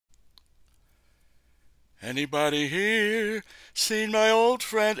Anybody here seen my old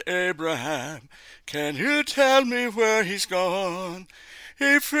friend Abraham? Can you tell me where he's gone?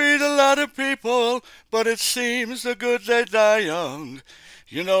 He freed a lot of people, but it seems the good they die young.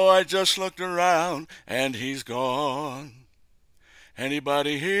 You know, I just looked around and he's gone.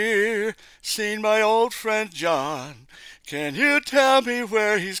 Anybody here seen my old friend John? Can you tell me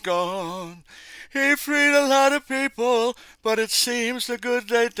where he's gone? He freed a lot of people, but it seems the good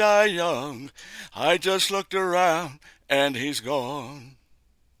they die young. I just looked around and he's gone.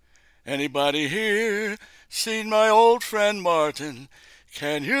 Anybody here seen my old friend Martin?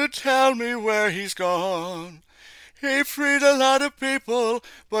 Can you tell me where he's gone? He freed a lot of people,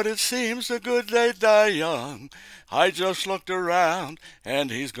 but it seems the good they die young. I just looked around and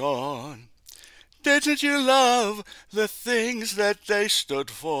he's gone. Didn't you love the things that they stood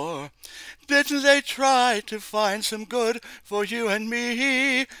for? Didn't they try to find some good for you and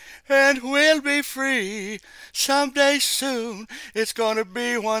me? And we'll be free someday soon. It's gonna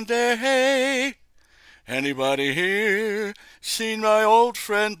be one day. Anybody here seen my old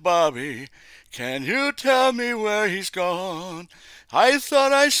friend Bobby? Can you tell me where he's gone? I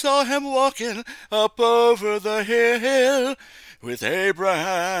thought I saw him walking up over the hill with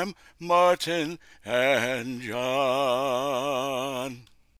Abraham, Martin, and John.